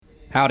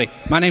Howdy.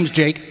 My name's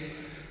Jake.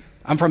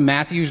 I'm from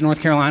Matthews, North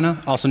Carolina,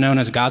 also known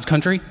as God's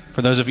Country,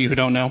 for those of you who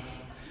don't know.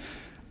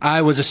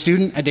 I was a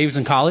student at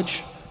Davidson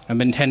College. I've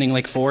been attending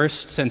Lake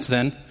Forest since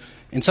then.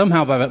 And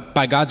somehow,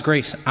 by God's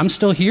grace, I'm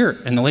still here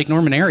in the Lake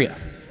Norman area.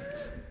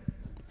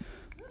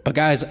 But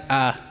guys, if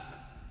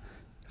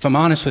I'm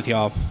honest with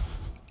y'all,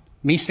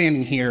 me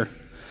standing here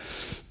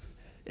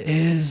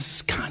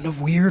is kind of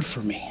weird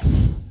for me.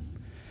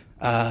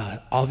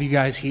 All of you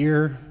guys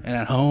here and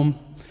at home,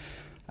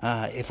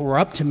 if it were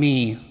up to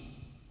me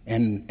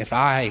and if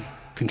I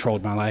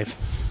controlled my life,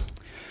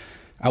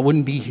 I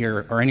wouldn't be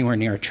here or anywhere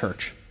near a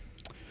church.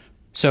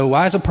 So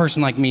why is a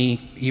person like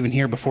me even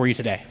here before you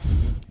today?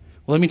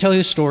 Well, let me tell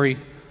you a story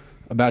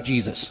about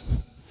Jesus.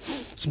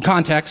 Some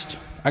context.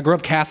 I grew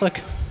up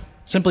Catholic.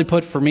 Simply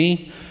put, for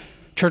me,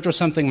 church was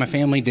something my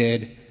family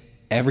did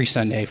every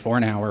Sunday for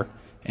an hour,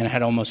 and it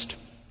had almost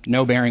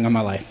no bearing on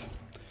my life.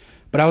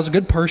 But I was a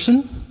good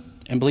person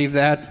and believed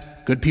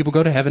that good people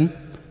go to heaven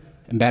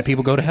and bad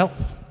people go to hell.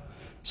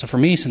 So for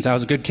me, since I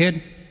was a good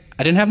kid,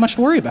 I didn't have much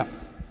to worry about.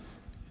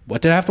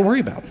 What did I have to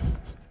worry about?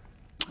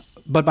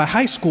 But by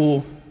high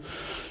school,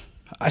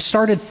 I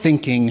started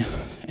thinking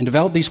and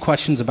developed these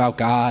questions about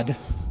God,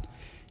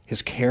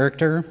 his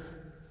character,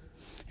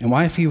 and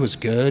why, if he was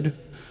good,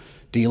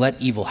 did he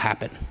let evil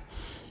happen?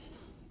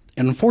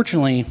 And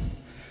unfortunately,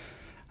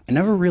 I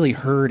never really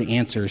heard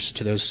answers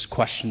to those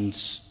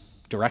questions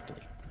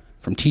directly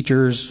from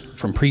teachers,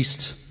 from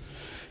priests.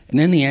 And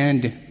in the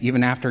end,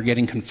 even after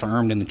getting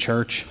confirmed in the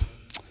church,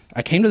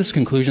 I came to this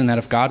conclusion that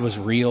if God was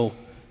real,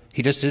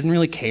 he just didn't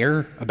really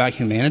care about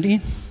humanity,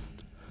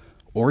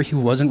 or he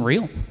wasn't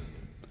real.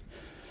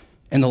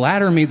 And the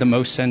latter made the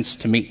most sense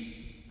to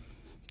me,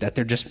 that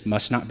there just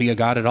must not be a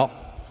God at all.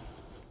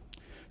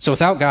 So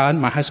without God,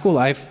 my high school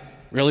life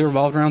really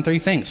revolved around three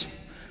things: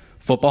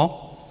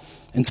 football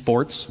and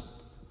sports,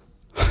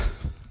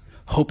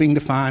 hoping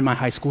to find my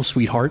high school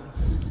sweetheart,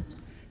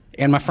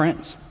 and my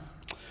friends.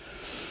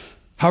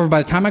 However,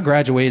 by the time I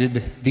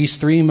graduated, these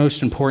three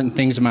most important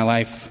things in my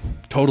life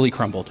totally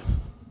crumbled.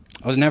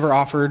 I was never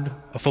offered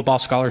a football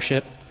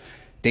scholarship.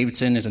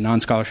 Davidson is a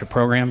non-scholarship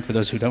program, for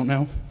those who don't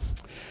know.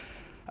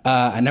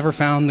 I never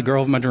found the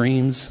girl of my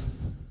dreams.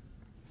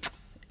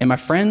 And my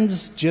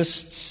friends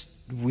just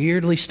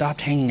weirdly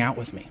stopped hanging out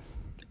with me.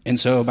 And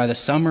so by the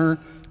summer,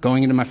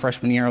 going into my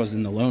freshman year, I was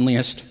in the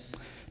loneliest,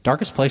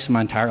 darkest place in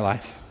my entire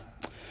life.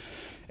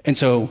 And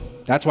so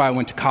that's why I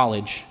went to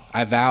college.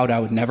 I vowed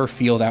I would never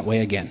feel that way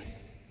again.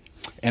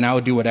 And I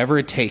would do whatever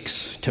it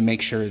takes to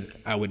make sure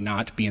I would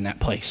not be in that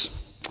place.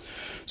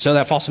 So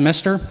that fall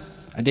semester,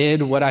 I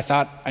did what I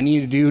thought I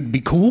needed to do to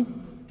be cool,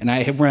 and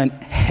I went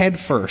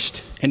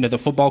headfirst into the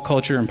football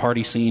culture and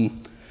party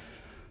scene.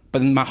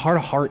 But in my heart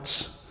of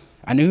hearts,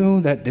 I knew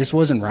that this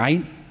wasn't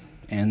right,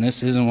 and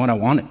this isn't what I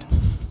wanted.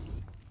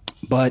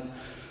 But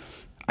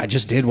I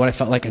just did what I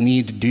felt like I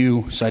needed to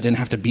do so I didn't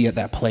have to be at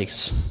that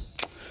place.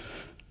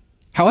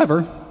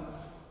 However,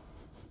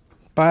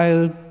 by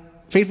a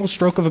fateful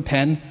stroke of a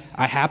pen,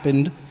 I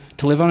happened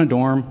to live on a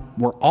dorm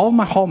where all of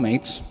my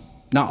hallmates,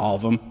 not all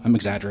of them, I'm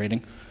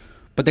exaggerating,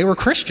 but they were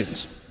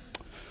Christians.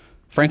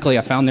 Frankly,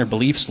 I found their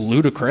beliefs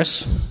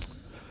ludicrous,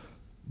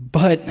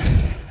 but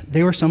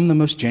they were some of the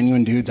most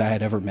genuine dudes I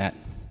had ever met.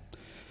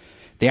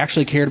 They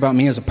actually cared about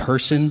me as a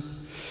person,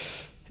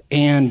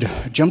 and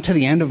jumped to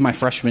the end of my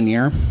freshman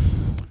year.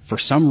 For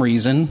some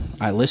reason,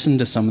 I listened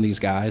to some of these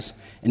guys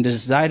and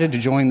decided to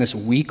join this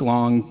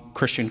week-long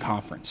Christian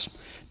conference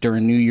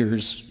during New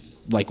Year's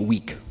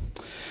week.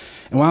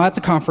 And while at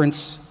the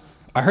conference,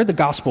 I heard the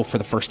gospel for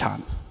the first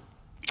time.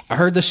 I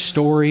heard the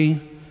story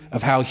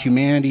of how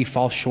humanity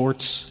falls short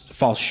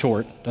of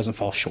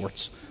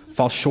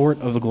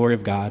the glory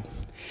of God.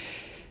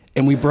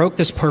 And we broke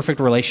this perfect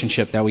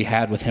relationship that we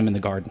had with him in the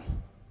garden.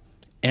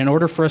 And in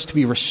order for us to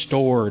be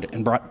restored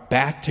and brought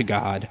back to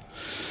God,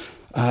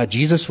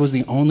 Jesus was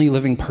the only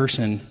living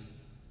person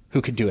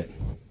who could do it.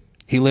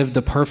 He lived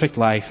the perfect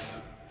life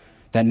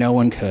that no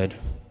one could,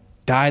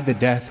 died the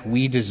death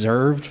we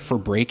deserved for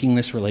breaking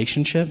this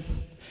relationship.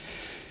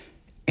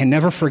 And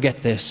never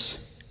forget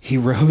this, he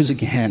rose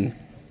again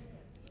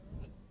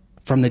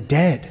from the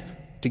dead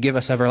to give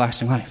us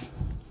everlasting life.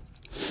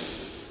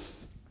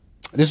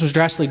 This was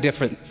drastically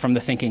different from the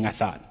thinking I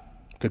thought.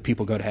 Good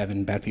people go to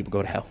heaven, bad people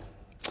go to hell.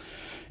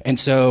 And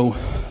so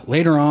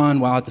later on,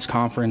 while at this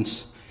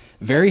conference,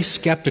 very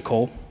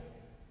skeptical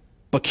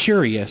but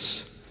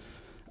curious,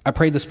 I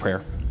prayed this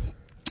prayer.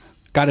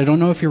 God, I don't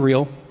know if you're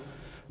real,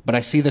 but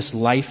I see this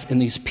life in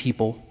these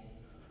people,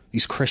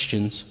 these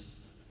Christians,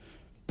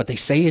 but they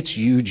say it's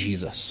you,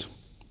 Jesus.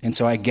 And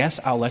so I guess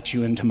I'll let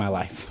you into my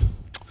life.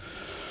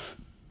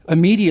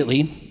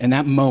 Immediately, in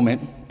that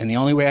moment, and the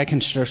only way I can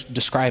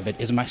describe it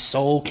is my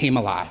soul came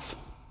alive.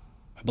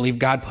 I believe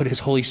God put his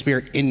Holy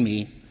Spirit in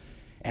me,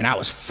 and I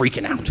was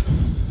freaking out.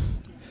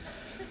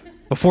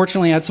 But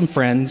fortunately, I had some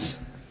friends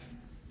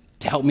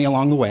to help me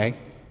along the way.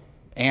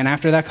 And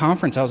after that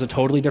conference, I was a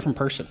totally different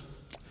person.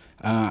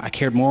 I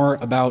cared more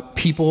about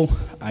people.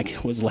 I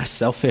was less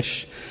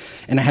selfish.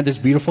 And I had this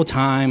beautiful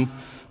time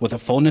with a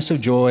fullness of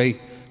joy,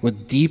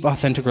 with deep,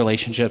 authentic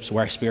relationships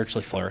where I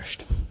spiritually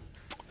flourished.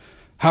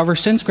 However,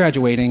 since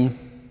graduating,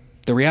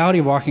 the reality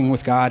of walking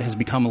with God has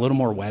become a little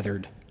more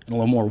weathered and a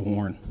little more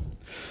worn.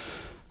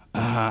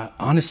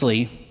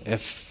 Honestly,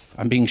 if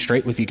I'm being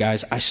straight with you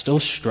guys, I still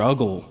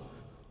struggle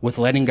with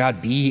letting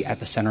God be at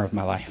the center of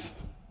my life.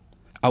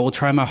 I will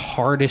try my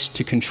hardest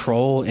to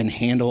control and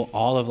handle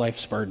all of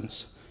life's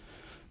burdens,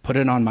 put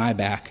it on my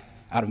back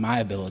out of my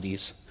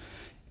abilities,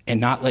 and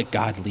not let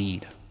God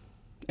lead.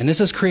 And this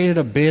has created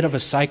a bit of a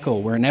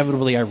cycle where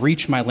inevitably I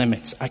reach my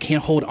limits. I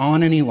can't hold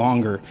on any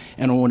longer.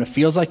 And when it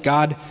feels like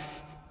God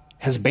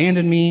has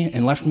abandoned me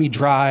and left me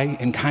dry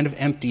and kind of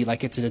empty,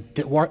 like it's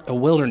a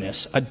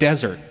wilderness, a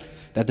desert,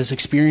 that this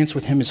experience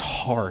with him is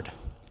hard.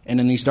 And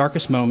in these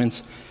darkest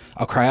moments,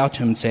 I'll cry out to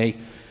him and say,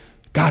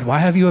 God, why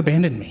have you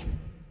abandoned me?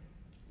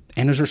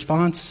 And his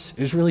response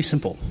is really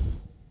simple.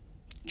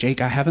 Jake,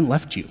 I haven't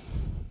left you.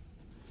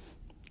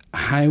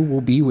 I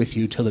will be with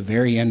you till the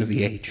very end of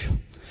the age.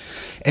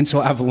 And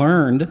so I've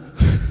learned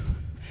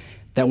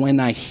that when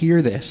I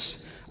hear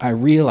this, I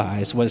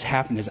realize what has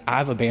happened is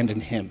I've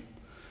abandoned him.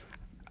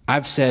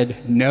 I've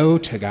said no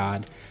to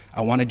God.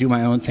 I want to do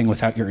my own thing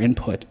without your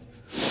input.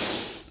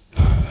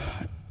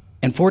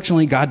 And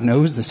fortunately, God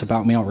knows this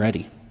about me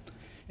already.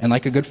 And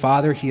like a good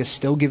father, he has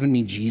still given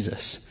me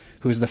Jesus,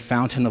 who is the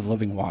fountain of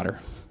living water.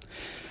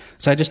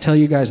 So I just tell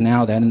you guys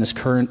now that in this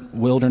current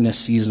wilderness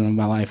season of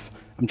my life,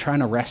 I'm trying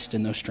to rest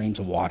in those streams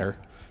of water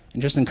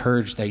and just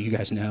encourage that you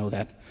guys know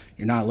that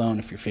you're not alone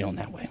if you're feeling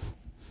that way.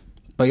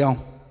 But y'all,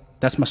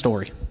 that's my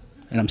story,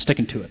 and I'm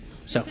sticking to it.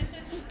 So.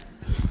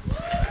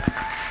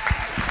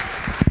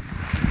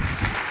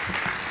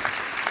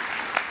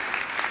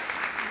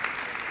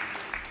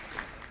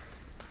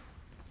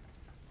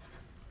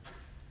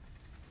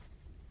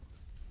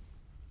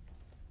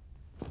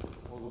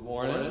 Good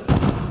morning.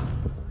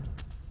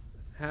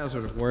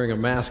 Hazard of wearing a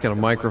mask and a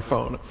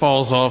microphone. It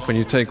falls off when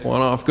you take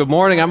one off. Good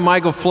morning. I'm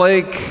Michael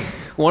Flake,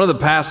 one of the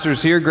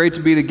pastors here. Great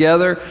to be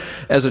together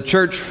as a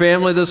church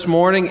family this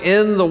morning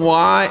in the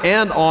Y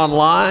and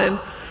online.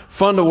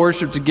 Fun to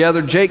worship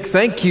together. Jake,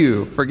 thank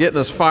you for getting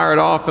us fired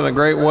off in a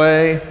great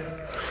way.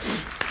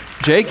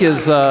 Jake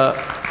is,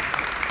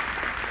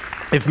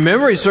 if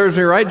memory serves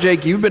me right,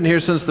 Jake, you've been here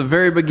since the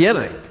very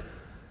beginning.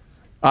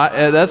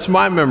 That's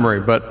my memory,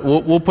 but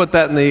we'll put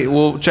that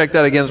we'll check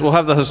that against, we'll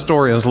have the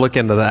historians look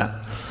into that.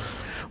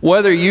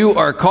 Whether you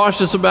are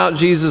cautious about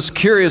Jesus,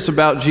 curious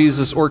about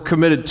Jesus, or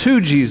committed to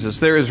Jesus,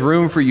 there is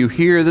room for you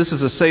here. This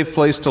is a safe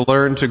place to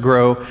learn, to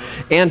grow,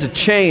 and to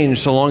change.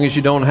 So long as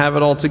you don't have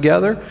it all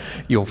together,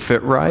 you'll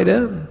fit right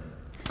in.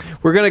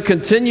 We're going to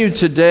continue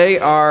today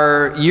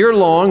our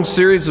year-long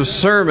series of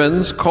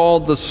sermons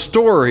called The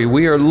Story.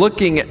 We are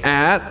looking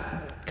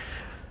at,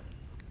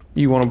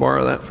 you want to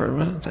borrow that for a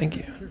minute? Thank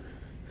you.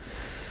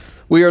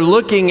 We are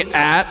looking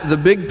at the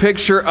big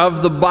picture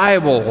of the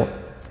Bible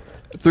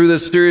through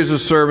this series of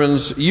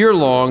sermons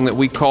year-long that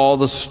we call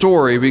The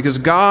Story, because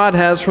God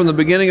has from the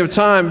beginning of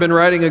time been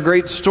writing a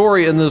great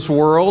story in this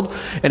world,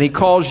 and he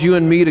calls you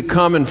and me to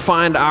come and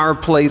find our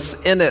place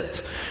in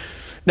it.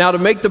 Now, to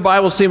make the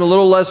Bible seem a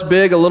little less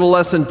big, a little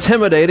less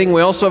intimidating, we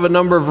also have a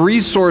number of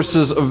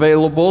resources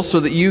available so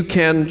that you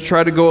can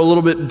try to go a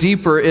little bit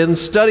deeper in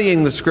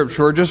studying the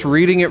Scripture or just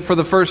reading it for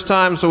the first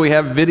time. So we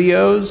have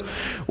videos,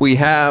 we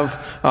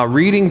have a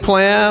reading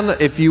plan.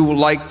 If you would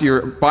like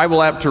your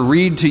Bible app to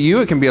read to you,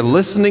 it can be a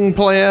listening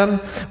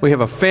plan. We have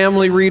a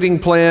family reading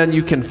plan.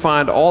 You can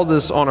find all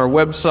this on our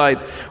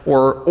website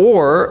or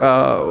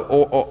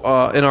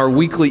in our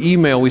weekly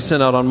email we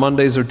send out on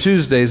Mondays or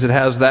Tuesdays. It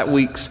has that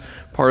week's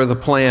part of the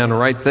plan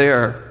right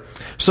there.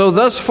 So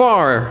thus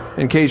far,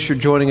 in case you're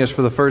joining us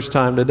for the first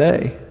time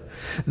today,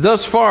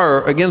 thus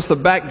far, against the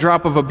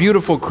backdrop of a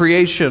beautiful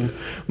creation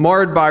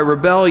marred by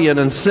rebellion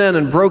and sin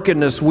and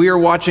brokenness, we are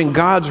watching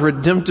God's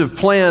redemptive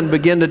plan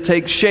begin to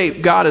take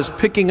shape. God is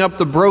picking up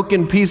the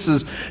broken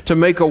pieces to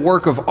make a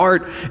work of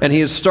art, and he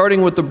is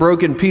starting with the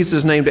broken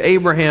pieces named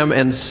Abraham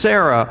and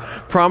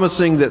Sarah,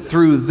 promising that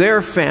through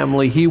their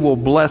family he will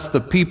bless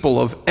the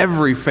people of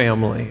every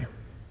family.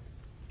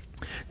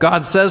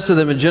 God says to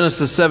them in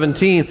Genesis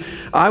 17,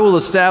 I will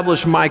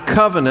establish my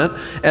covenant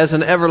as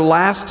an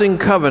everlasting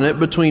covenant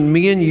between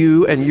me and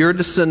you and your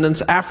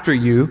descendants after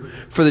you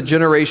for the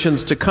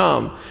generations to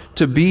come,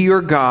 to be your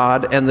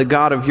God and the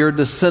God of your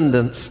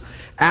descendants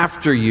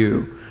after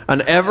you.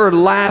 An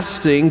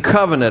everlasting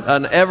covenant,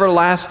 an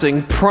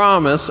everlasting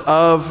promise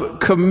of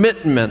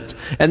commitment.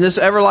 And this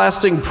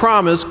everlasting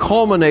promise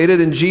culminated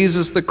in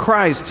Jesus the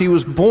Christ. He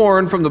was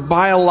born from the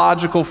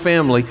biological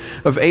family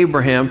of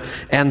Abraham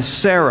and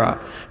Sarah.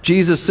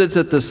 Jesus sits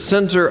at the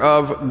center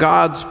of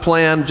God's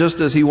plan just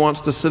as he wants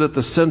to sit at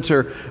the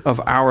center of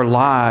our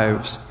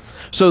lives.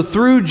 So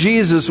through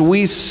Jesus,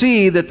 we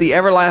see that the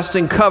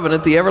everlasting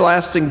covenant, the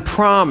everlasting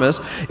promise,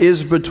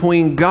 is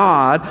between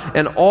God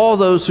and all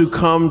those who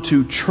come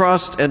to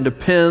trust and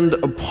depend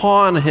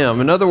upon him.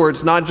 In other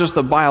words, not just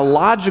the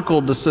biological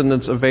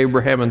descendants of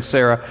Abraham and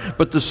Sarah,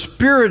 but the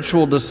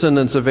spiritual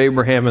descendants of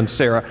Abraham and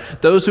Sarah,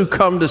 those who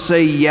come to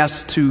say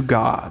yes to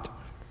God.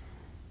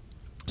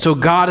 So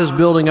God is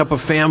building up a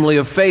family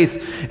of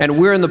faith, and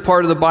we're in the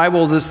part of the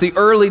Bible that's the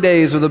early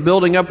days of the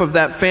building up of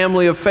that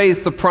family of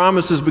faith. The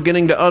promise is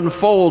beginning to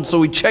unfold, so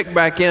we check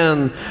back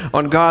in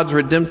on God's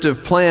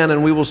redemptive plan,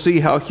 and we will see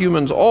how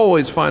humans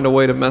always find a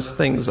way to mess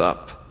things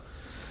up.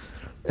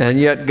 And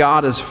yet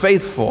God is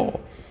faithful.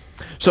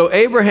 So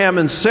Abraham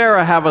and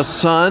Sarah have a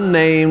son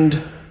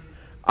named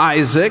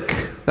Isaac.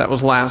 That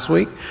was last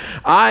week.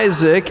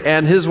 Isaac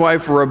and his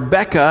wife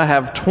Rebekah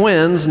have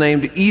twins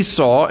named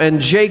Esau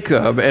and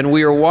Jacob, and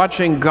we are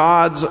watching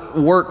God's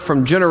work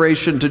from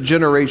generation to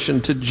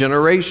generation to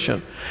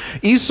generation.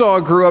 Esau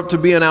grew up to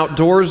be an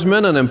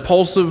outdoorsman, an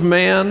impulsive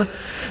man.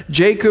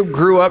 Jacob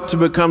grew up to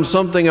become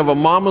something of a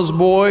mama's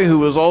boy who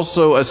was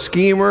also a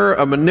schemer,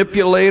 a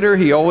manipulator.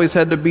 He always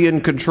had to be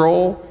in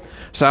control.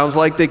 Sounds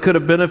like they could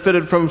have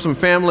benefited from some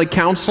family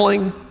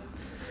counseling.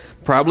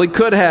 Probably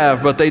could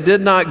have, but they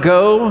did not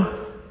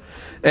go.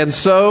 And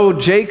so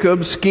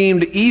Jacob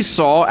schemed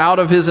Esau out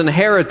of his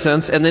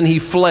inheritance, and then he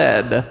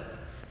fled.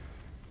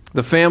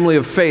 The family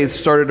of faith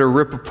started to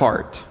rip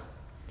apart.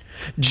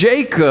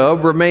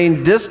 Jacob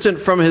remained distant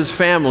from his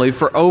family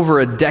for over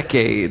a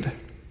decade.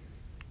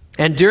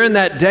 And during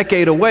that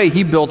decade away,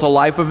 he built a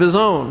life of his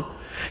own.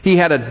 He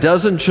had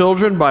 12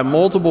 children by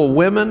multiple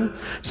women.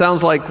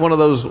 Sounds like one of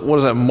those,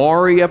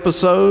 Maury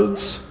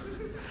episodes?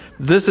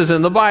 This is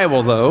in the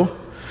Bible, though.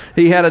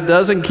 He had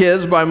 12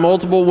 kids by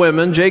multiple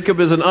women. Jacob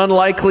is an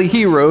unlikely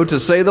hero, to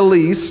say the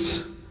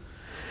least.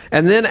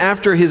 And then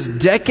after his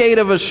decade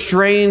of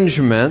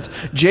estrangement,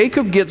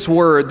 Jacob gets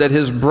word that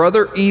his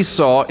brother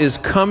Esau is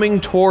coming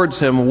towards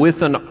him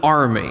with an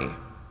army.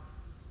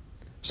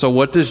 So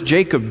what does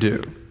Jacob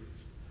do?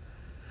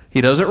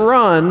 He doesn't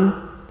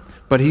run,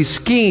 but he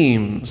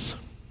schemes.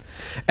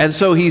 And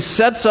so he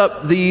sets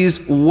up these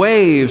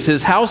waves.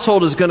 His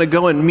household is going to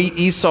go and meet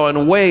Esau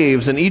in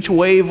waves, and each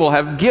wave will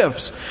have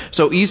gifts.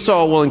 So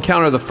Esau will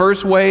encounter the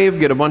first wave,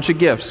 get a bunch of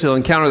gifts. He'll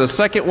encounter the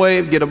second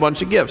wave, get a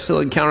bunch of gifts. He'll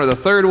encounter the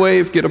third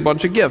wave, get a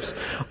bunch of gifts.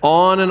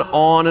 On and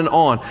on and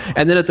on.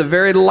 And then at the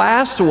very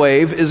last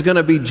wave is going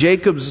to be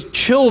Jacob's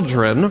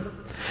children,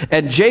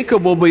 and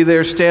Jacob will be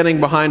there standing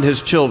behind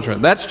his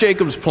children. That's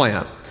Jacob's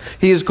plan.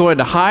 He is going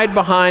to hide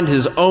behind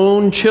his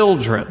own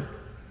children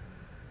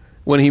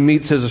when he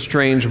meets his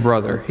estranged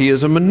brother. He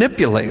is a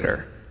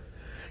manipulator.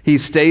 He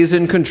stays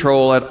in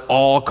control at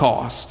all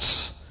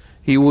costs.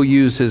 He will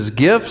use his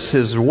gifts,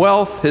 his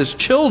wealth, his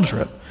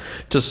children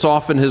to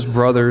soften his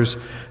brother's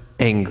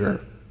anger.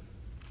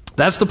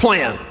 That's the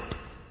plan.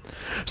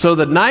 So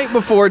the night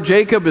before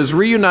Jacob is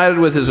reunited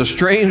with his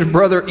estranged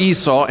brother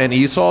Esau and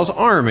Esau's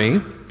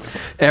army,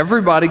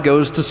 everybody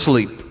goes to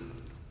sleep,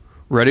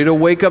 ready to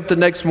wake up the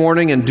next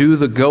morning and do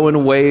the go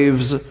in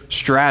waves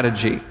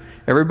strategy.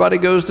 Everybody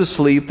goes to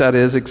sleep, that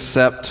is,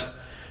 except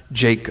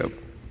Jacob.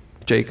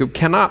 Jacob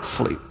cannot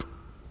sleep.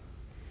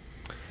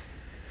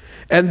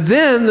 And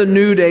then the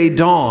new day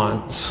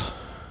dawns,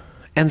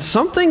 and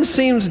something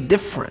seems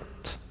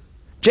different.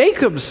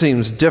 Jacob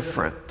seems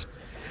different.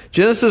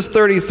 Genesis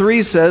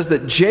 33 says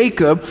that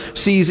Jacob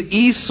sees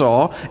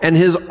Esau and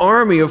his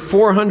army of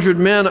 400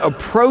 men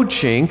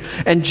approaching,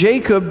 and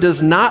Jacob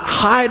does not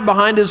hide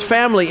behind his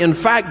family. In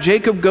fact,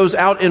 Jacob goes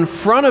out in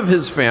front of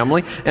his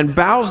family and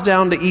bows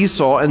down to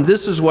Esau, and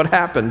this is what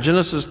happened.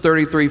 Genesis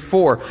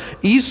 33:4.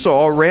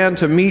 Esau ran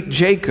to meet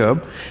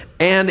Jacob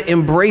and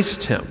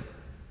embraced him.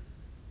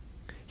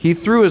 He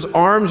threw his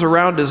arms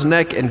around his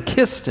neck and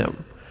kissed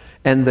him,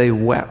 and they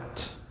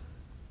wept.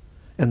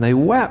 And they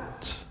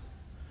wept.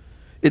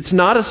 It's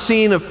not a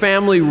scene of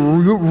family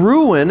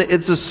ruin,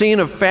 it's a scene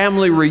of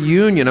family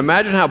reunion.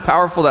 Imagine how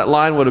powerful that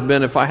line would have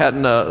been if I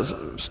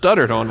hadn't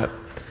stuttered on it.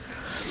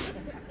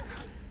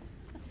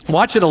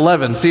 Watch it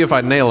 11, see if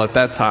I nail it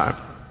that time.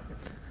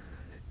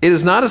 It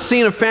is not a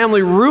scene of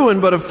family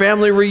ruin, but a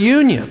family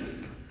reunion.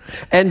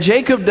 And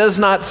Jacob does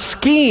not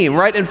scheme,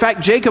 right? In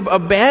fact, Jacob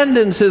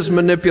abandons his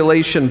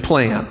manipulation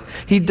plan.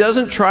 He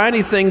doesn't try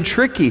anything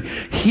tricky.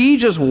 He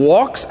just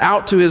walks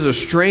out to his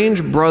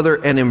estranged brother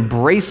and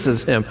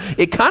embraces him.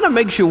 It kind of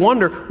makes you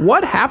wonder,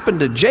 what happened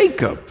to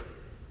Jacob?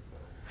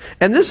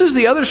 And this is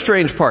the other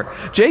strange part.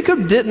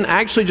 Jacob didn't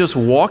actually just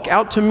walk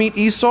out to meet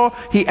Esau.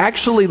 He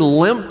actually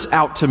limped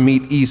out to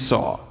meet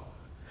Esau.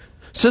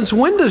 Since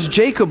when does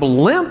Jacob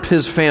limp,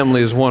 his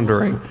family is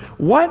wondering?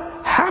 What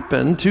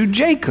happened to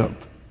Jacob?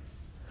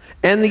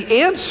 And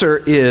the answer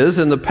is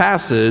in the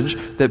passage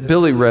that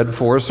Billy read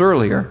for us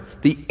earlier.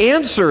 The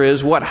answer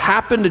is what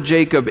happened to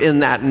Jacob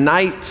in that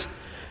night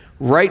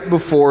right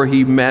before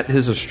he met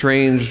his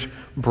estranged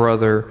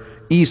brother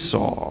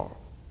Esau.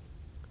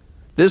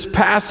 This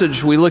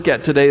passage we look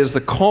at today is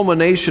the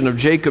culmination of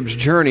Jacob's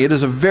journey. It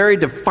is a very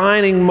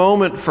defining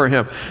moment for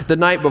him. The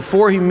night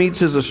before he meets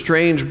his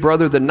estranged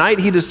brother, the night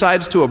he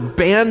decides to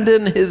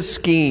abandon his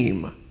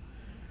scheme.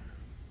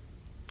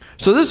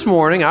 So this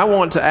morning I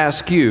want to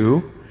ask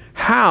you,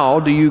 how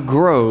do you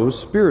grow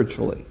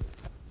spiritually?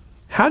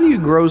 How do you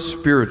grow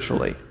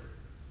spiritually?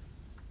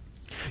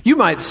 You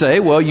might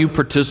say, well, you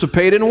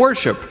participate in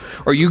worship,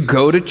 or you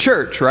go to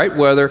church, right?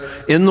 Whether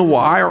in the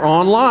Y or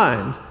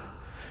online.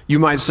 You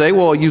might say,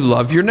 well, you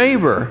love your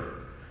neighbor.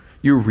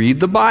 You read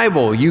the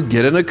Bible. You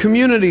get in a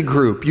community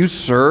group. You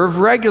serve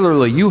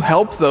regularly. You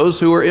help those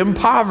who are in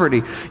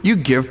poverty. You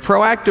give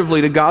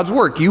proactively to God's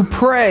work. You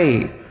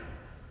pray.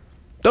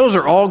 Those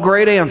are all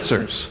great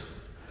answers.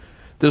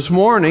 This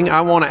morning,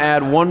 I want to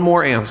add one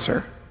more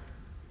answer.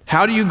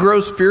 How do you grow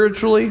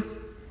spiritually?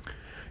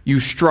 You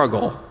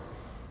struggle.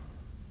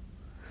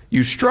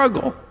 You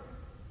struggle.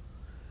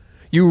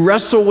 You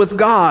wrestle with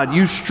God.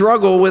 You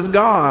struggle with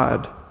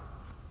God.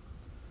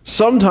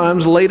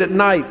 Sometimes late at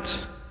night,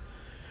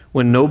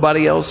 when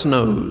nobody else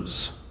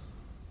knows.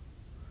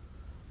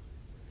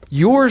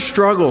 Your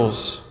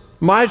struggles,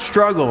 my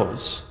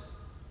struggles,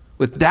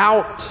 with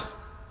doubt,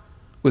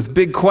 with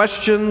big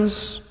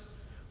questions,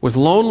 with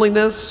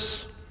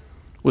loneliness,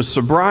 with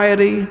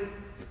sobriety,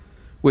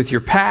 with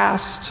your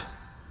past,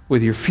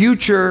 with your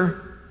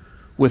future,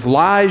 with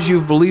lies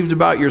you've believed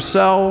about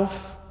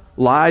yourself,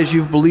 lies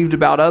you've believed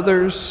about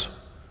others.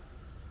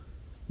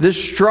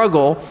 This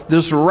struggle,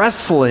 this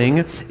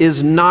wrestling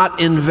is not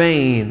in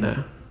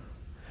vain.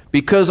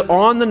 Because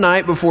on the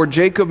night before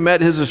Jacob met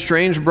his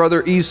estranged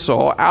brother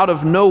Esau, out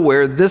of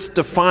nowhere, this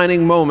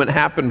defining moment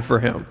happened for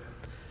him.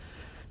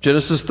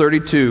 Genesis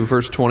 32,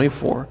 verse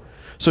 24.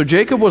 So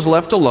Jacob was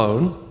left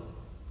alone,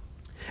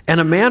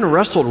 and a man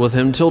wrestled with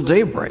him till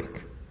daybreak.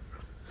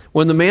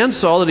 When the man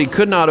saw that he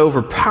could not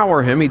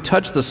overpower him, he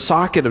touched the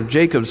socket of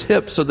Jacob's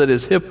hip so that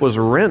his hip was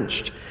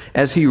wrenched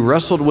as he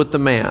wrestled with the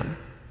man.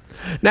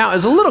 Now,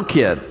 as a little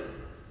kid,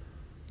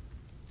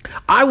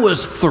 I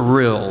was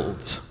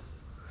thrilled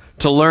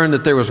to learn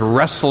that there was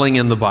wrestling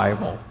in the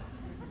Bible.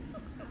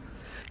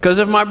 Because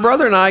if my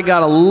brother and I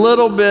got a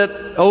little bit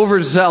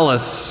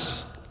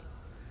overzealous,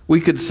 we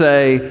could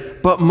say,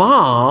 but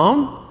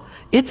Mom,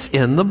 it's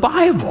in the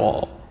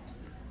Bible.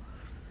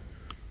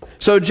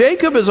 So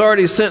Jacob has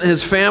already sent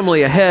his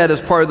family ahead as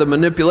part of the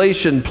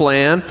manipulation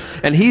plan,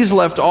 and he's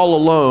left all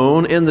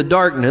alone in the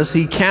darkness.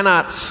 He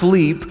cannot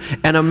sleep,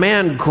 and a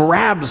man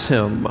grabs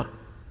him.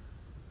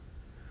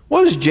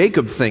 What is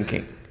Jacob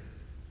thinking?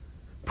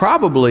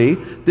 Probably,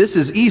 this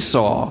is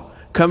Esau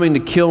coming to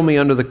kill me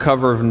under the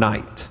cover of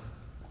night.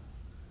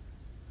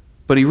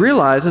 But he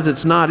realizes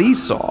it's not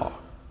Esau.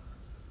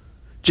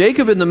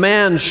 Jacob and the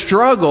man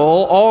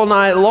struggle all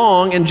night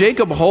long, and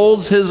Jacob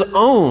holds his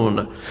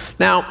own.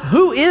 Now,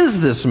 who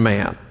is this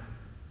man?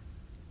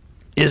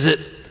 Is it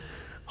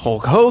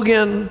Hulk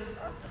Hogan?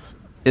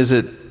 Is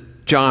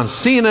it John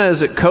Cena?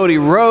 Is it Cody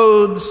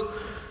Rhodes?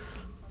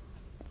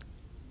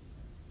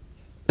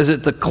 Is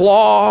it the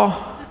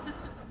Claw?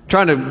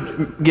 Trying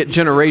to get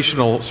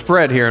generational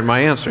spread here in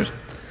my answers.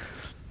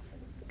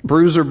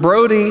 Bruiser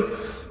Brody.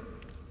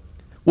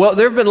 Well,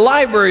 there have been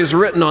libraries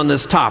written on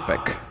this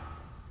topic,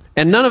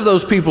 and none of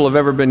those people have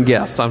ever been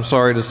guessed, I'm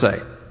sorry to say.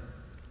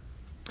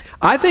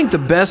 I think the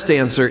best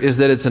answer is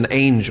that it's an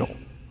angel.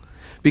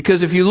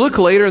 Because if you look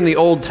later in the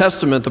Old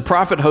Testament, the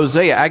prophet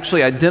Hosea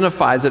actually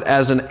identifies it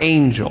as an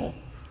angel.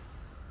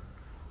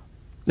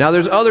 Now,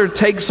 there's other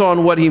takes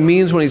on what he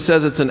means when he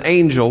says it's an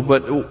angel,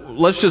 but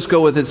let's just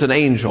go with it's an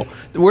angel.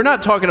 We're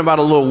not talking about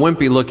a little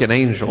wimpy-looking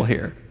angel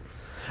here.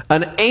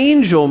 An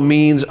angel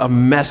means a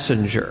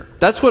messenger.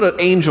 That's what an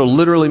angel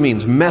literally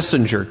means,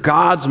 messenger,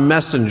 God's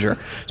messenger.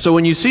 So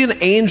when you see an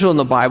angel in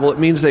the Bible, it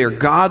means they are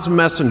God's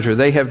messenger.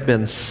 They have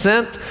been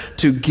sent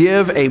to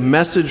give a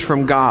message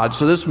from God.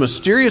 So this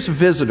mysterious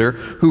visitor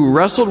who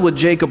wrestled with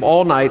Jacob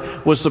all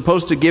night was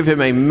supposed to give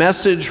him a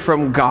message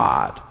from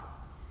God.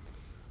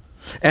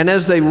 And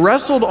as they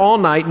wrestled all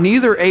night,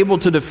 neither able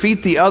to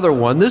defeat the other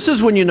one, this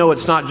is when you know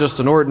it's not just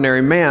an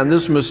ordinary man.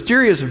 This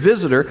mysterious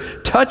visitor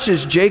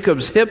touches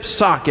Jacob's hip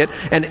socket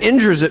and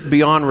injures it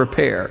beyond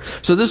repair.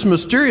 So this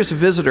mysterious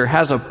visitor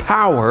has a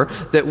power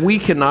that we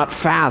cannot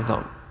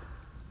fathom.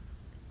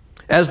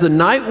 As the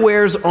night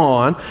wears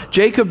on,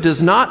 Jacob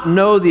does not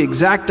know the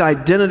exact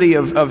identity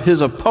of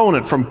his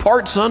opponent from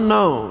parts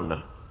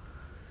unknown.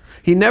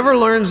 He never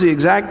learns the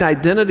exact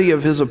identity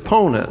of his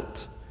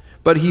opponent.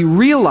 But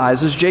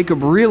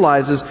Jacob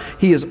realizes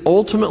he is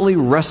ultimately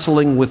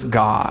wrestling with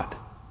God.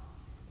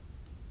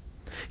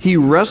 He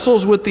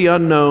wrestles with the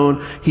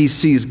unknown. He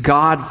sees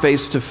God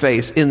face to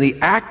face. In the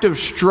act of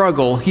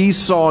struggle, he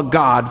saw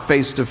God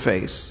face to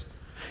face.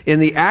 In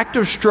the act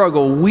of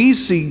struggle, we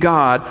see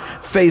God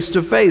face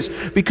to face.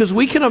 Because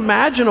we can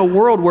imagine a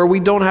world where we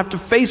don't have to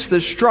face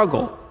this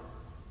struggle.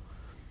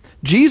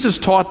 Jesus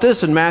taught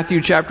this in Matthew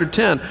chapter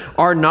 10.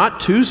 Are not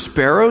 2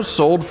 sparrows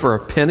sold for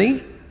a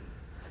penny?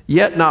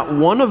 Yet not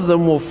one of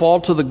them will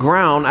fall to the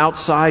ground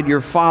outside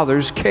your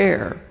Father's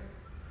care.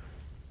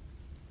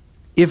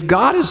 If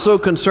God is so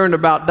concerned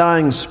about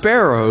dying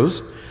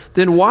sparrows,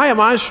 then why am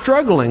I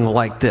struggling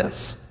like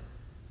this?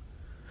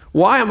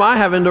 Why am I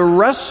having to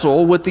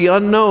wrestle with the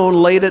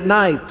unknown late at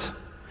night?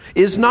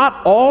 Is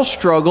not all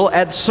struggle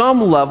at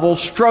some level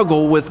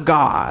struggle with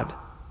God?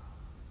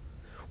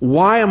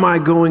 Why am I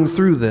going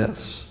through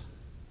this?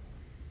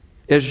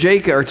 As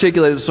Jacob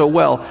articulated so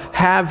well,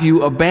 have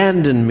you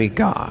abandoned me,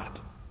 God?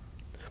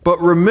 But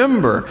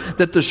remember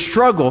that the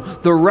struggle,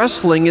 the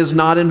wrestling is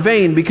not in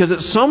vain, because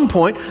at some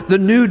point the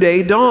new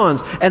day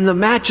dawns and the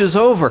match is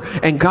over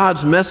and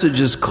God's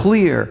message is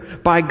clear.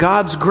 By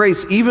God's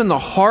grace, even the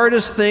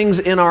hardest things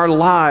in our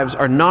lives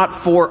are not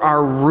for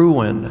our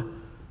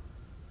ruin.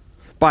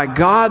 By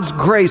God's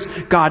grace,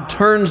 God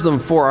turns them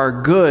for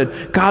our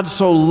good. God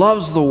so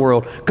loves the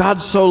world.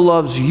 God so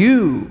loves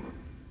you.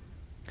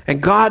 And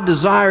God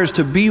desires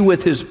to be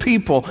with His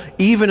people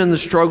even in the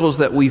struggles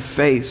that we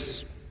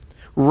face.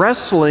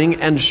 Wrestling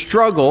and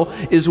struggle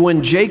is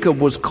when Jacob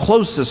was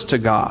closest to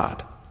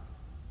God.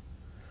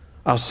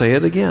 I'll say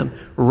it again.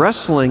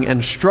 Wrestling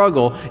and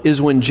struggle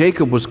is when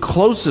Jacob was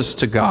closest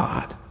to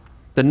God.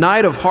 The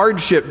night of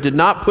hardship did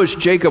not push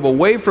Jacob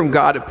away from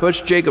God. It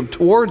pushed Jacob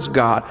towards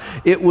God.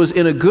 It was,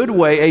 in a good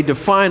way, a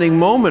defining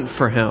moment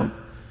for him.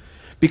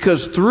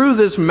 Because through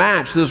this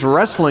match, this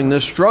wrestling,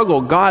 this struggle,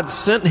 God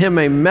sent him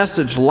a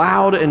message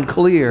loud and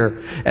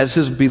clear as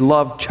His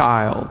beloved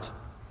child.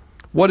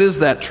 What is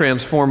that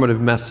transformative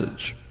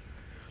message?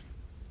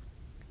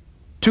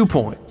 2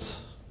 points.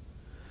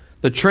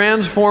 The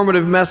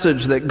transformative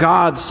message that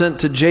God sent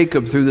to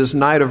Jacob through this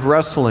night of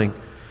wrestling,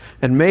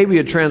 and maybe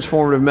a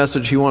transformative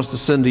message He wants to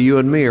send to you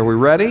and me. Are we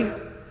ready?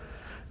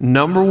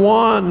 Number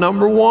one,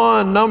 number.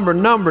 God's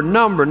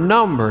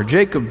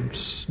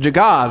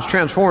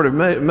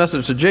transformative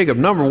message to Jacob.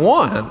 Number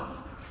one,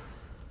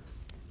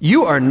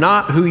 you are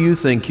not who you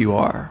think you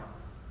are.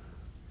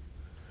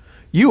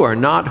 You are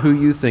not who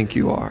you think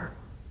you are.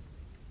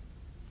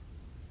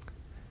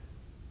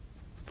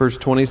 Verse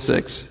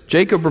 26,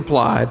 Jacob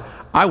replied,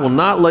 I will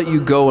not let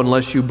you go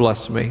unless you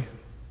bless me.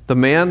 The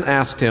man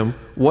asked him,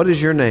 what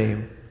is your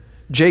name?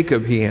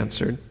 Jacob, he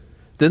answered.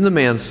 Then the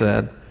man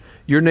said,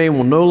 your name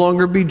will no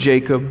longer be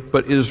Jacob,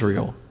 but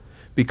Israel,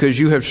 because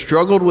you have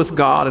struggled with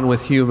God and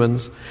with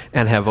humans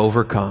and have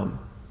overcome.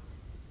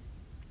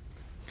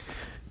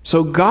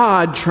 So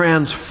God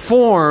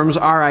transforms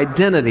our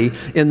identity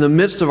in the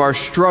midst of our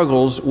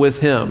struggles with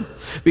Him.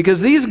 Because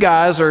these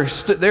guys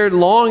they're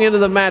long into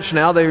the match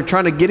now. They're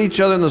trying to get each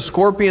other in the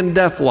scorpion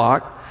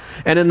deathlock.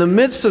 And in the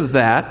midst of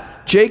that,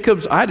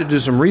 I had to do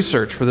some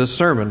research for this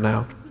sermon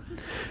now.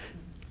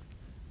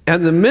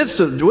 And the midst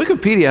of,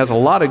 Wikipedia has a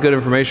lot of good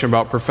information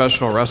about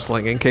professional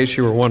wrestling, in case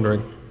you were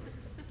wondering.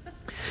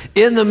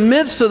 In the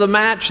midst of the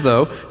match,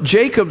 though,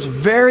 Jacob's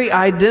very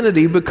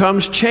identity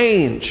becomes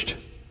changed.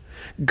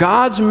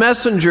 God's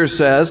messenger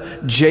says,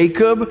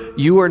 Jacob,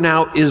 you are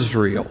now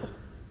Israel.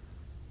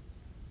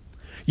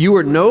 You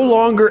are no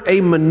longer a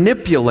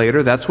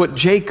manipulator. That's what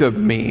Jacob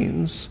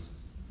means.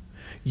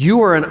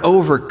 You are an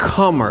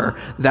overcomer.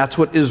 That's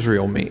what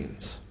Israel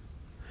means.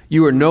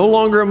 You are no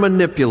longer a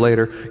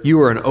manipulator. You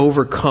are an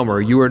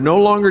overcomer. You are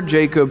no longer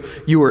Jacob.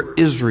 You are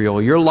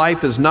Israel. Your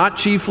life is not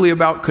chiefly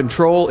about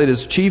control. It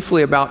is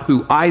chiefly about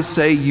who I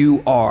say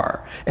you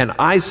are. And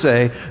I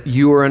say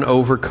you are an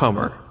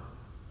overcomer.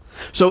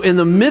 So in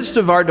the midst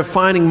of our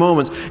defining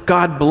moments,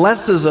 God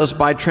blesses us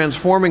by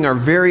transforming our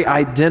very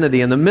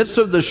identity. In the midst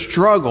of the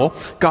struggle,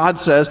 God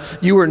says,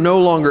 you are no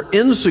longer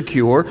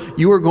insecure.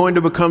 You are going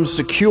to become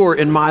secure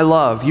in my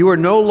love. You are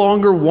no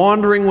longer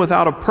wandering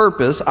without a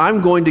purpose.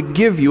 I'm going to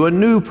give you a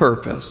new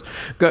purpose.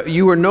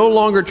 You are no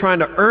longer trying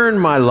to earn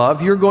my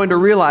love. You're going to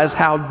realize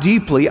how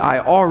deeply I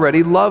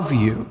already love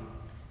you.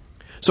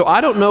 So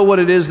I don't know what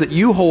it is that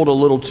you hold a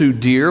little too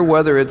dear,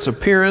 whether it's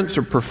appearance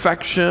or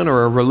perfection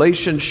or a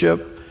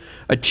relationship,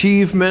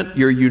 achievement,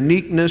 your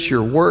uniqueness,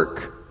 your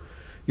work,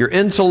 your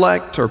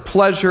intellect or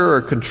pleasure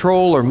or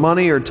control or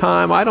money or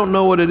time. I don't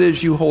know what it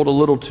is you hold a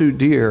little too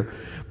dear.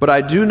 But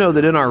I do know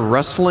that in our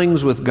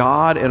wrestlings with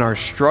God, in our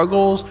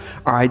struggles,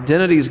 our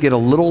identities get a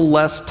little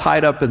less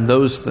tied up in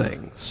those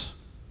things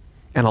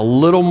and a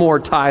little more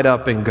tied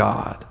up in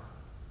God.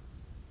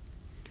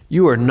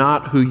 You are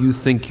not who you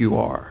think you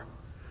are,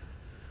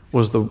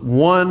 was the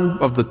one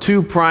of the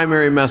two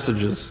primary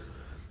messages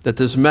that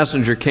this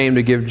messenger came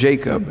to give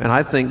Jacob. And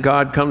I think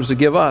God comes to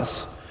give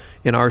us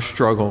in our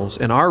struggles,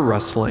 in our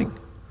wrestling,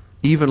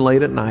 even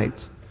late at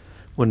night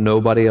when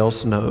nobody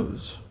else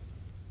knows.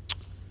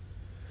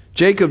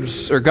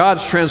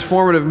 God's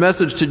transformative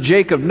message to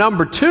Jacob,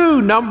 number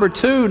two,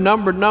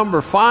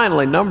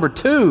 finally, number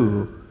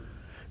two.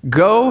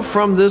 Go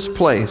from this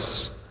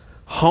place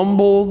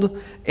humbled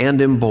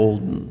and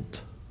emboldened.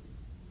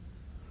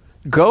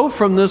 Go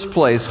from this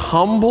place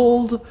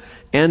humbled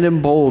and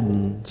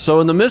emboldened.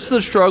 So in the midst of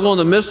the struggle, in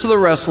the midst of the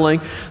wrestling,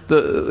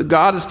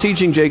 God is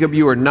teaching Jacob,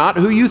 you are not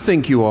who you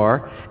think you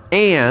are.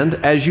 And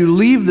as you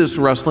leave this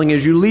wrestling,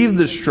 as you leave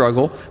this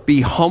struggle, be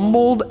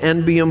humbled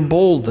and be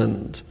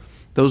emboldened.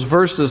 Those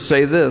verses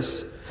say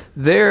this,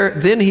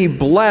 then he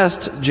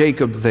blessed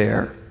Jacob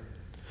there.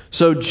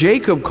 So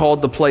Jacob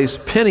called the place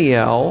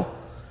Peniel,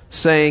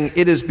 saying,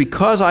 it is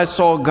because I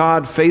saw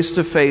God face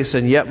to face,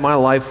 and yet my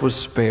life was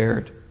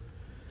spared.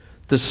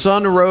 The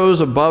sun rose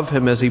above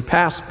him as he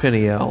passed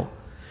Peniel,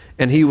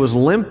 and he was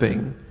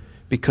limping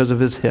because of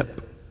his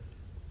hip.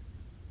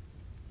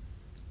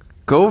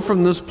 Go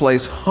from this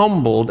place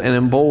humbled and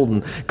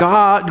emboldened.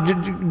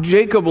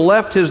 Jacob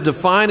left his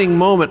defining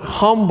moment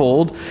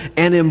humbled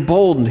and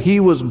emboldened.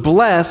 He was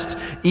blessed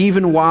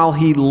even while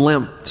he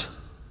limped.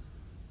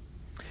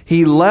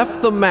 He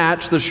left the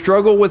match, the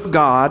struggle with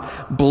God,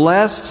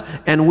 blessed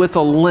and with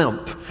a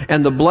limp.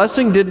 And the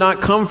blessing did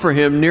not come for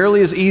him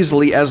nearly as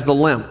easily as the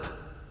limp.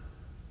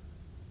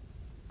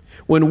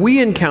 When we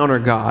encounter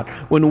God,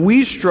 when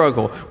we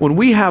struggle, when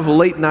we have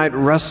late night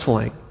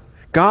wrestling,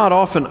 God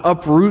often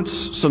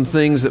uproots some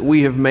things that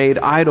we have made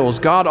idols.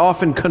 God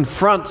often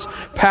confronts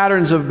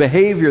patterns of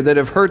behavior that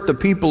have hurt the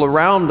people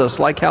around us,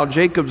 like how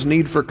Jacob's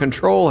need for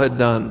control had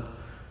done.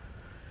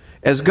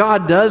 As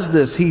God does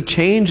this, He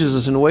changes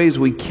us in ways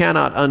we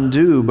cannot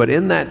undo, but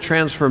in that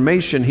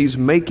transformation, He's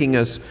making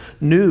us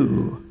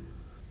new.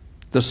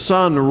 The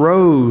sun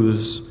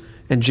rose,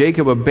 and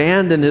Jacob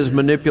abandoned his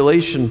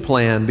manipulation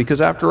plan,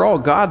 because after all,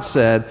 God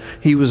said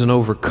he was an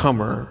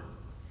overcomer.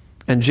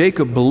 And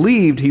Jacob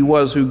believed he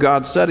was who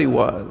God said he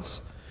was.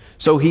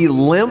 So he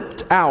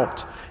limped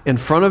out in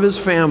front of his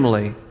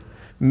family,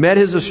 met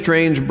his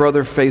estranged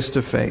brother face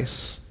to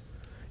face.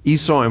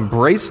 Esau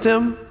embraced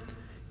him,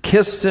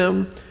 kissed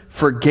him,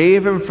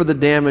 forgave him for the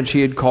damage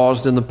he had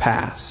caused in the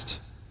past.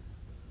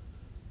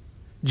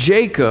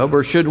 Jacob,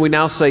 or should we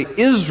now say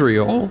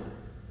Israel,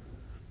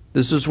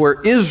 this is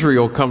where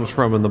Israel comes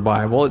from in the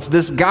Bible. It's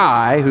this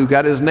guy who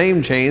got his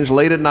name changed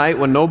late at night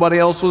when nobody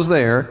else was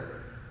there,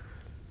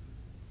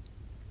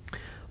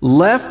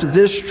 left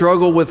this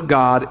struggle with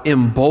God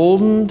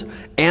emboldened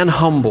and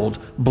humbled,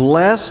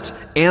 blessed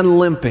and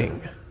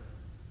limping.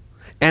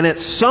 And at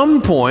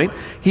some point,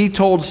 he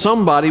told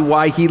somebody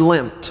why he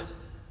limped.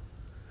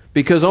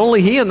 Because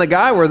only he and the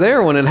guy were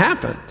there when it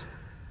happened.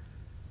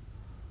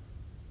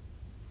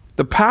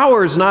 The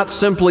power is not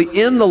simply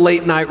in the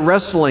late night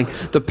wrestling.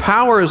 The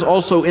power is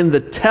also in the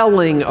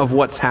telling of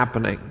what's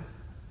happening.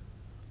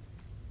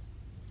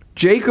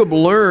 Jacob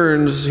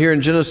learns here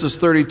in Genesis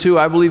 32,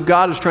 I believe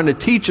God is trying to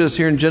teach us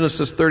here in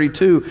Genesis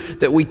 32,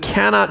 that we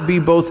cannot be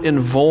both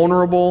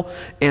invulnerable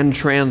and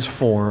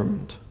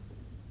transformed.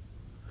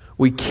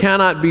 We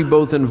cannot be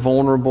both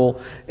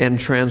invulnerable and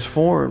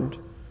transformed.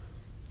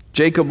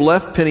 Jacob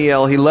left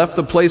Peniel. He left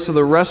the place of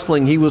the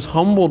wrestling. He was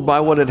humbled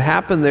by what had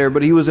happened there,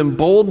 but he was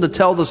emboldened to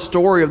tell the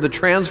story of the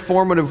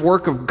transformative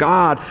work of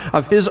God,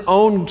 of his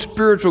own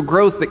spiritual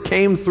growth that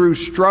came through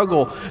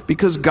struggle,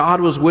 because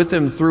God was with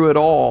him through it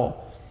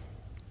all.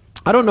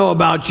 I don't know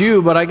about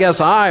you, but I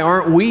guess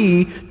aren't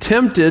we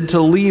tempted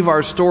to leave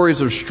our stories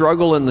of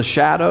struggle in the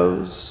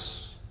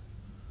shadows?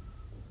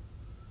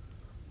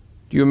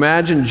 Do you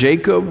imagine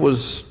Jacob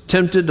was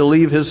tempted to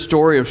leave his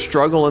story of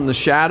struggle in the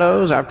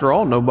shadows? After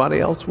all, nobody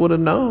else would have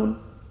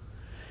known,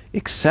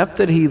 except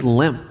that he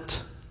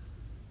limped.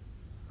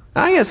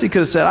 I guess he could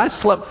have said, I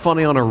slept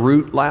funny on a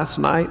root last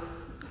night.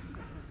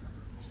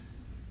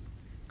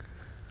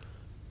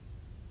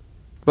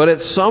 But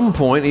at some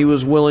point, he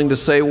was willing to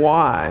say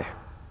why.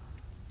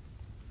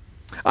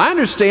 I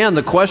understand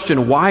the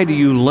question, why do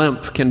you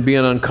limp, can be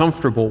an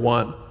uncomfortable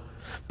one.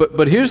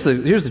 But here's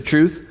the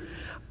truth.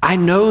 I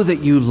know that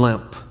you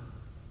limp.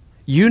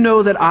 You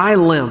know that I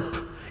limp.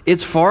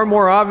 It's far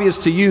more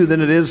obvious to you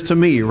than it is to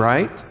me,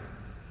 right?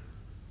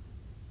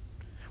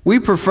 We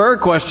prefer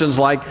questions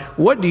like,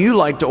 what do you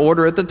like to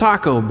order at the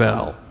Taco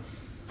Bell?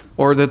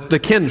 Or the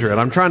Kindred.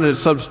 I'm trying to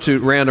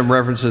substitute random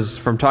references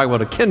from Taco Bell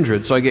to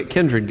Kindred, so I get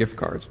Kindred gift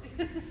cards.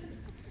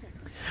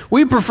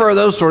 We prefer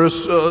those sort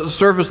of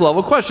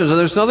surface-level questions, and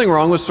there's nothing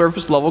wrong with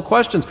surface-level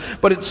questions.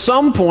 But at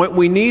some point,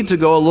 we need to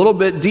go a little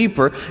bit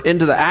deeper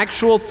into the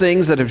actual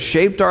things that have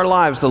shaped our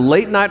lives, the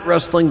late-night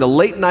wrestling, the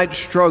late-night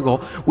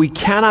struggle. We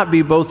cannot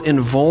be both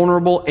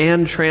invulnerable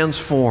and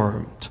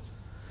transformed.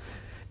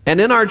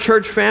 And in our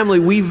church family,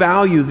 we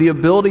value the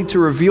ability to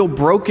reveal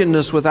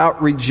brokenness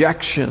without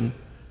rejection,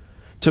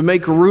 to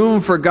make room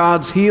for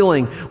God's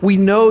healing. We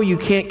know you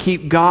can't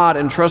keep God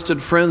and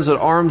trusted friends at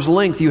arm's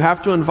length. You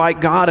have to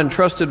invite God and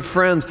trusted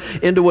friends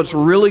into what's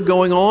really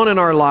going on in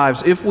our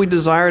lives if we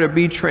desire to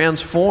be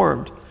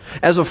transformed.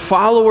 As a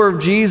follower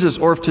of Jesus,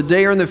 or if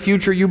today or in the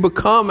future you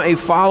become a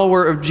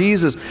follower of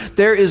Jesus,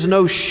 there is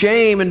no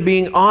shame in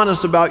being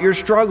honest about your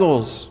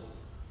struggles.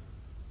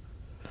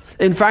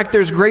 In fact,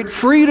 there's great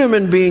freedom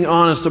in being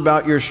honest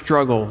about your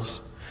struggles.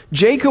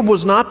 Jacob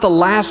was not the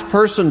last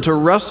person to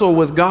wrestle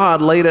with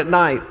God late at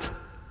night.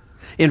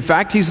 In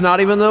fact, he's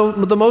not even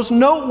the most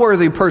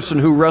noteworthy person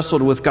who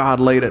wrestled with God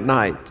late at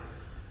night.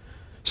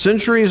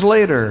 Centuries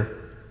later,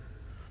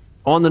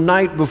 on the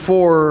night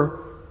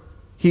before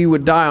he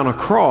would die on a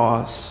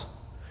cross,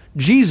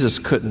 Jesus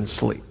couldn't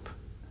sleep.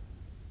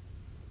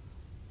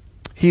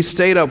 He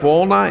stayed up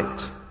all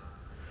night,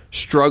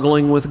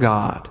 struggling with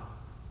God.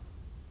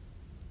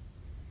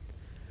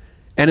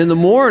 And in the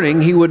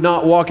morning, he would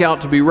not walk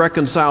out to be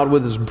reconciled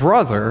with his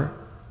brother.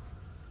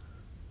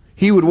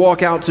 He would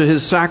walk out to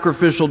his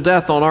sacrificial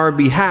death on our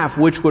behalf,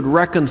 which would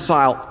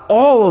reconcile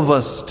all of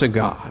us to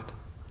God.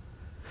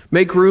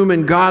 Make room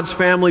in God's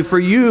family for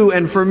you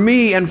and for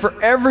me and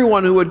for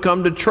everyone who would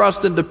come to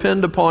trust and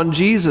depend upon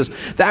Jesus.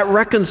 That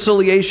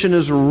reconciliation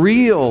is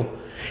real.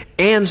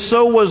 And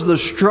so was the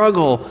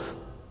struggle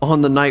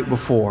on the night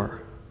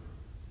before.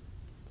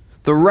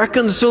 The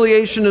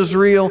reconciliation is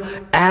real,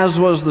 as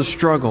was the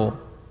struggle.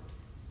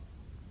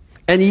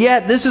 And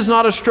yet, this is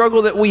not a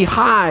struggle that we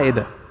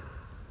hide.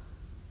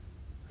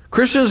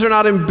 Christians are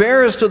not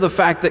embarrassed of the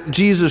fact that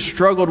Jesus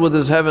struggled with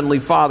his heavenly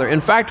Father.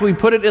 In fact, we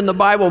put it in the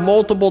Bible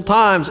multiple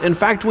times. In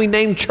fact, we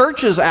name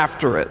churches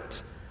after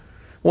it.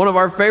 One of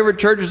our favorite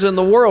churches in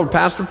the world,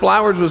 Pastor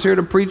Flowers was here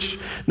to preach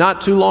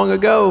not too long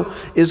ago,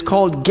 is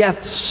called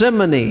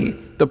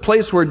Gethsemane. The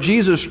place where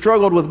Jesus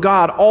struggled with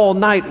God all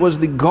night was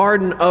the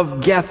Garden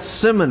of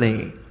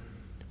Gethsemane.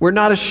 We're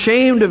not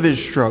ashamed of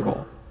his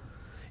struggle.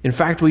 In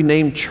fact, we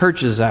name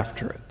churches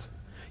after it.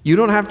 You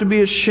don't have to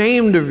be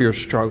ashamed of your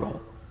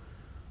struggle.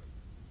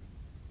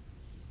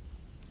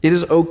 It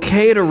is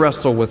okay to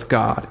wrestle with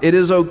God. It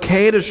is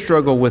okay to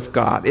struggle with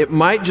God. It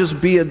might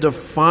just be a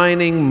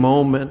defining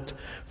moment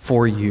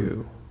for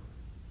you.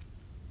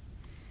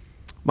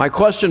 My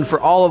question for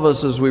all of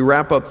us as we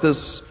wrap up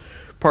this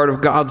part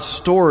of God's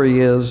story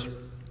is,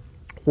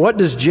 what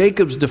does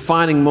Jacob's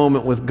defining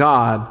moment with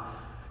God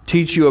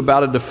teach you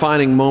about a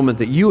defining moment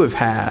that you have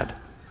had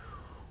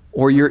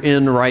or you're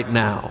in right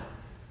now?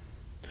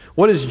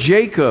 What does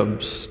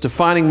Jacob's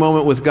defining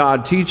moment with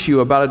God teach you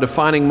about a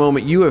defining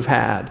moment you have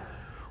had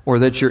or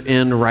that you're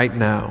in right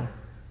now?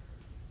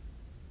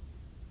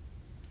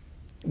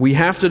 We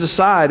have to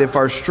decide if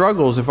our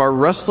struggles, if our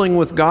wrestling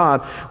with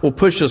God will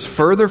push us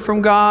further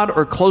from God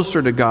or closer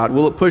to God.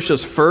 Will it push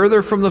us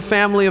further from the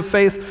family of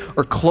faith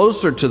or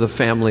closer to the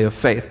family of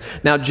faith?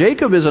 Now,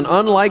 Jacob is an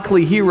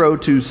unlikely hero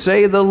to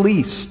say the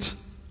least.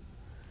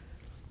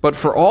 But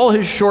for all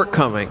his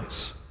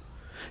shortcomings,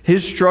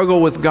 his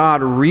struggle with God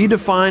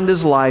redefined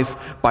his life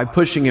by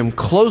pushing him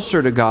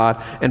closer to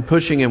God and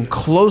pushing him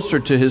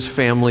closer to his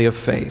family of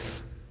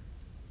faith.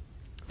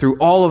 Through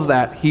all of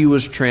that, he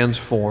was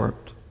transformed.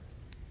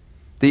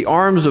 The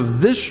arms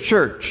of this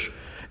church,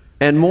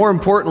 and more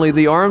importantly,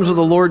 the arms of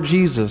the Lord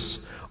Jesus,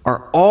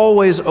 are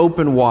always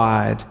open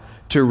wide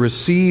to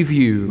receive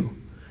you,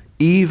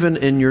 even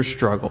in your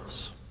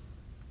struggles.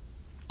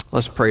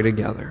 Let's pray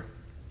together.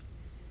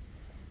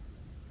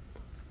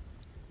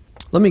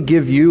 Let me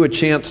give you a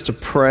chance to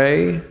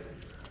pray,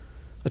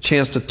 a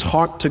chance to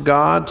talk to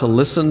God, to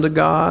listen to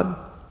God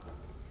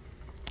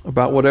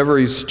about whatever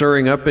he's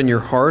stirring up in your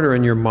heart or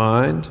in your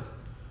mind.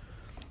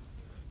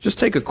 Just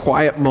take a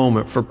quiet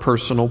moment for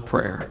personal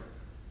prayer.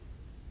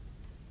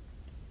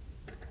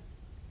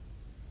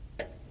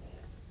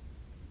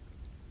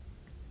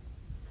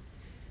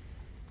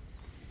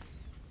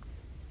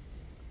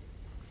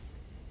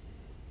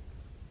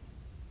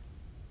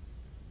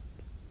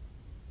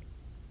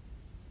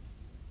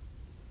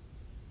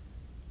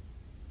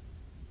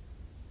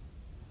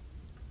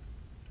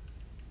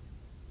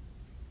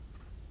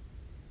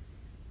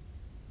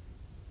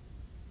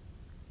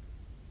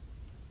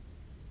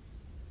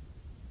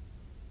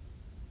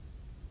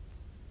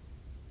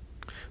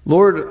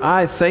 Lord,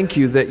 I thank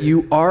you that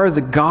you are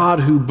the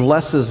God who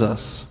blesses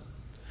us,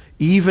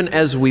 even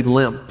as we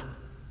limp.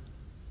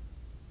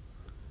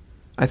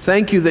 I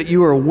thank you that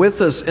you are with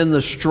us in the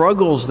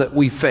struggles that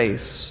we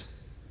face.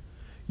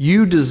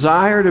 You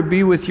desire to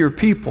be with your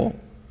people,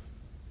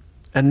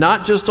 and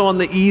not just on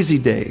the easy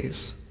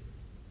days.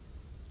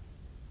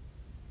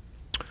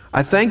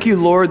 I thank you,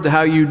 Lord,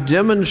 how you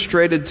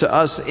demonstrated to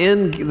us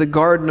in the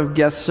Garden of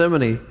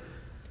Gethsemane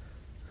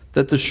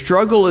that the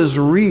struggle is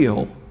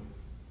real,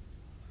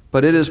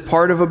 but it is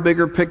part of a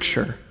bigger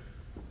picture.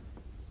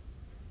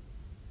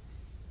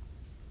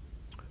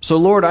 So,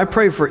 Lord, I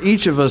pray for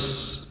each of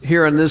us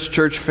here in this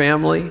church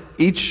family,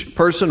 each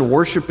person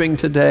worshiping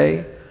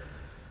today,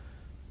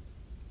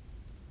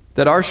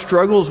 that our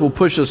struggles will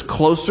push us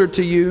closer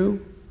to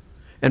you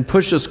and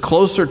push us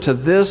closer to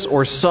this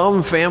or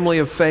some family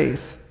of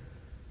faith.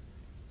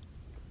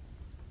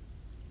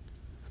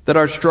 That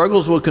our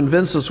struggles will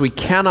convince us we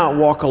cannot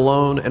walk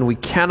alone and we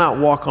cannot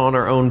walk on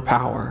our own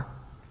power.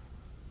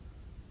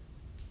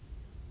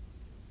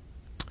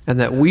 And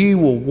that we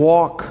will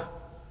walk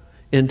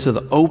into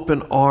the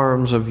open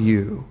arms of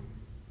you.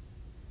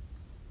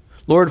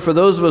 Lord, for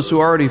those of us who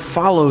already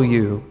follow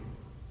you,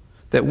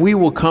 that we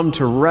will come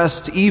to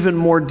rest even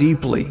more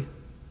deeply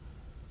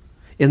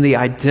in the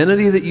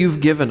identity that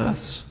you've given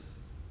us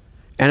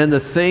and in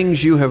the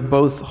things you have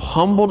both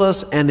humbled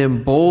us and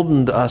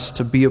emboldened us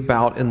to be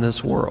about in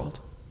this world.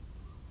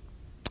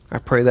 I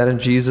pray that in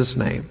Jesus'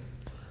 name.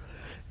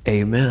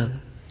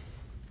 Amen.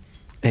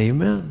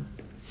 Amen.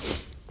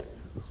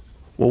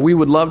 Well, we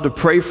would love to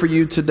pray for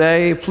you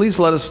today. Please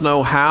let us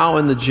know how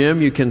in the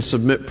gym you can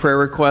submit prayer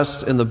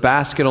requests in the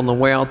basket on the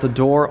way out the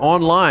door.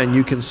 Online,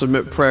 you can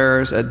submit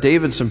prayers at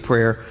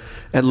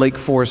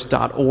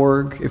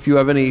davidson.prayer@lakeforest.org. If you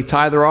have any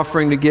tithe or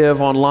offering to give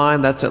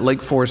online, that's at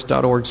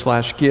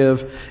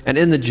lakeforest.org/give. And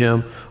in the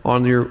gym,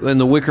 in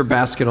the wicker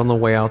basket on the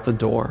way out the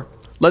door.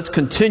 Let's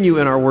continue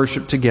in our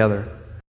worship together.